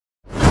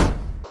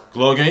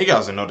Glogang, you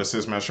guys know this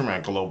is, man. Sure,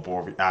 man.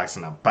 Globoireactz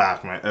in the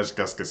back, man. As you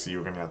guys can see,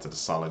 you're gonna have to the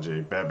Solid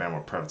J. Batman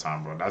with prep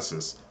time, bro. That's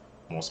his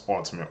most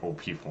ultimate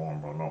OP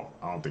form, bro. No,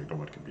 I don't think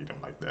nobody can beat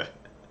him like that.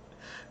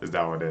 Is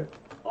that what it is?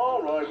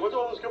 Alright, what's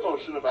all this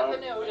commotion about?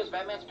 Nothing new, just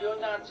Batman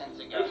spewing nonsense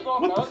again. It's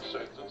not What the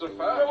nonsense, it's a fact.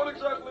 Yeah, what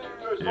exactly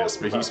are you Yes,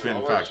 but he's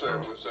spitting facts, bro.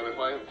 All I said if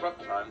I have prep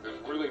time,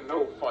 there's really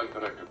no fight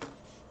that I could...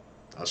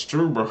 That's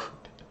true, bro.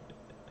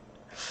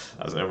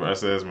 As everybody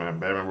says, man,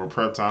 Batman with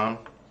prep time,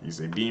 he's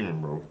a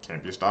demon, bro.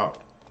 Can't be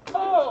stopped.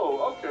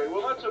 Oh, okay,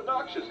 well that's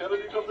obnoxious. How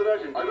did you come to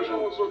that conclusion? I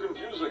don't know what's so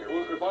confusing.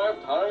 If I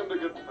have time to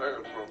get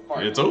prepared for a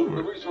fight, it's over.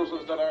 The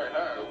resources that I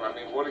have, I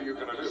mean, what are you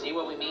gonna do? See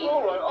what we mean?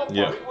 Alright, I'll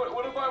Yeah. fight.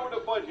 What if I were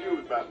to fight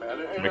you, Batman?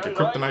 Make a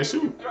kryptonite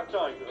suit. Prep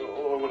time,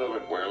 or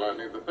whatever. Well, I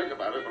need to think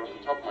about it, but off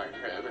the top of my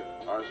head,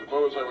 I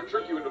suppose I would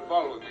trick you into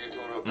following me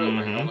into a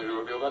building, only to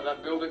reveal that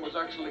that building was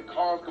actually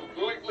carved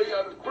completely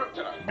out of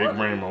kryptonite. Big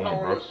brain moment,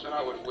 bro. And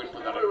I would win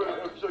without a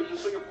doubt. So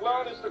your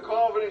plan is to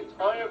carve an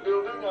entire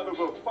building out of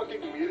a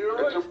fucking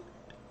meteorite?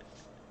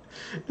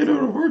 It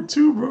don't work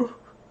too, bro.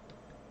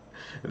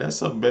 And that's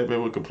something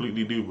Batman would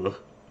completely do, bro.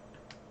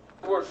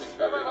 Working.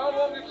 Batman, how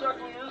long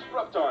exactly is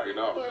prep time?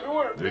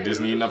 Enough. They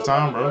just need enough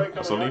time, bro.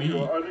 That's all they need.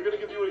 Are they gonna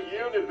give you a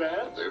year in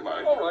advance? They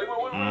might. Alright,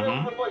 well, we're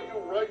going to fight you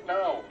right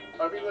now.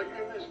 I mean, like,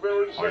 in this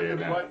very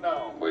second, right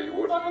now. Well, you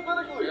would.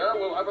 Hypothetically. Yeah,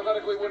 well,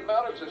 hypothetically wouldn't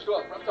matter to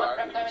still have prep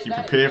time. He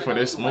prepared for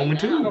this moment,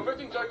 too. No,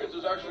 15 seconds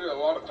is actually a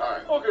lot of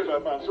time. Okay,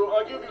 Batman, so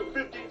I give you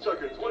 15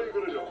 seconds. What are you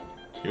gonna do?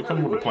 He'll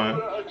come with a plan.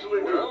 Well,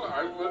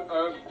 I would,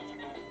 I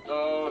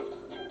don't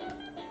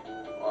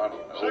know.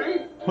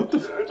 See? What the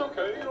It's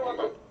okay, you don't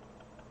have to...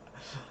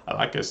 I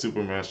like that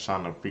Superman's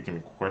trying to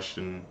freaking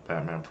question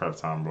Batman prep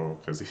time, bro.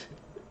 Because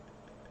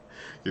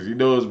he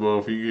knows, bro,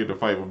 if you get to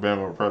fight with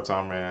Batman prep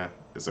time, man,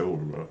 it's over,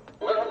 bro.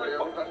 Well,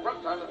 that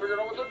prep time to figure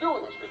out what they're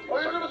doing this 15 seconds.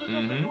 Are you going to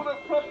suggest that you would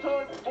have prep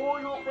time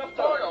for your prep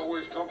time? I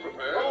always come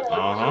prepared.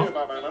 Alright,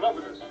 Batman, enough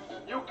of this.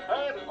 You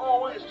can't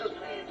always just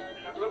be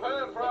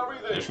prepared for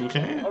everything. Yes, you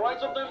can. Alright,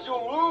 sometimes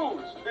you'll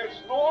lose.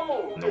 It's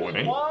normal. No, it ain't.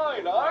 It's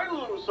fine. I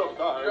lose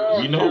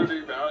sometimes. We know.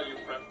 Value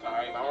prep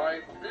time,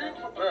 alright? Being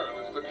prepared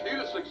is the key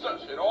to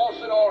success in all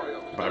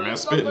scenarios. Batman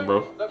spitting,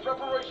 bro. That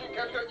preparation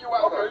can get you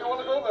out. Okay, you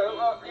want to go there?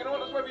 You know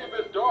what? This might be a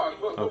bit dark,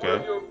 but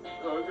okay.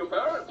 Your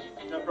parents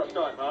have prep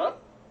time, huh?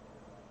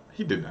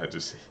 He did not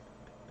just say.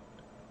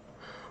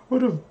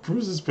 What if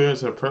Bruce's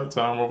parents had prep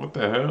time, or what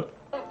the hell?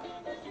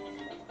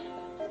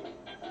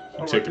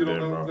 He chicken there,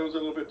 bro. That was a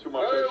little bit too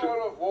much. I should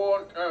have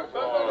warned careful.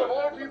 Of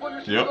all people, you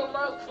should be the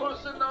last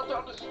person now to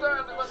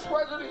understand that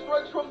tragedy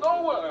strikes from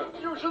nowhere.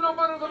 You should know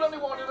better than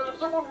anyone that if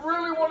someone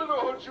really wanted to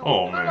hurt you,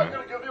 they're not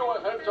going to give you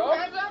a heads up.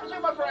 Heads up,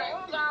 super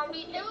friends. I'll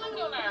be killing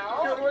you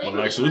now. Well,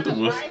 like Luther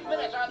was. 5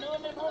 minutes on new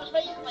Nicholas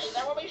Space Fleet.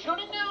 That will be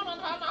shooting down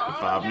upon the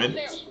heart 5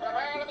 minutes.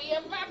 Prepare to be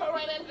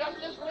evaporated,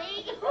 Justice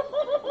League.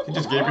 He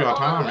just gave you a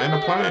time and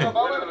a plan.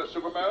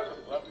 Superman,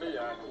 let me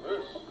handle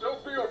this.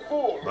 Don't be a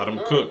fool. Let him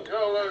cook.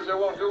 They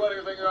won't do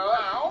anything else.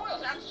 Now,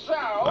 is that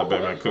so? Let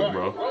Batman cook,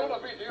 bro.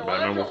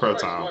 Batman with prep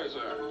time.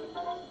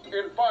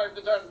 In 5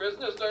 to 10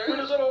 business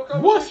days.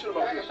 What?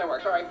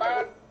 Sorry,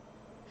 Bob.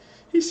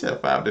 He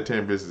said 5 to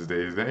 10 business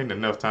days. That ain't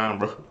enough time,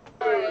 bro.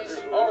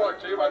 Alright,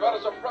 team, I've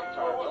got some prep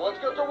time. Now let's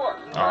get to work.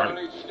 Alright. I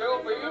need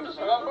steel beams,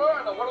 lumber,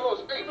 and one of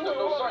those 8s and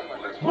no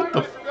sight. What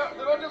the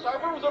Did I just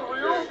happen? Was that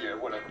real? Yeah,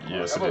 whatever.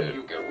 Yes, it did.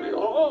 You get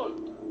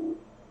real.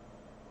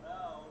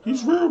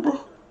 He's real,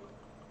 bro.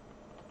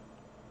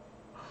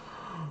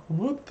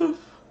 What the?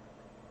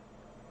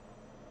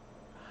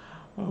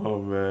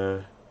 Oh,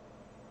 man.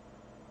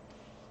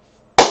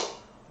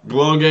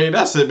 Glogang,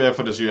 that's it, man,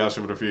 for this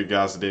reaction with a few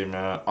guys today,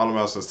 man. All I'm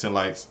asking is 10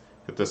 likes.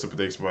 Hit that super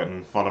thanks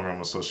button. Follow me on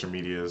my social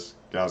medias.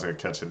 Guys, I'll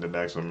catch you in the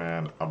next one,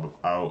 man. I'm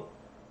out.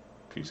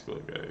 Peace,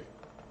 Glogang.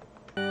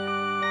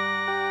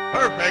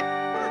 Perfect.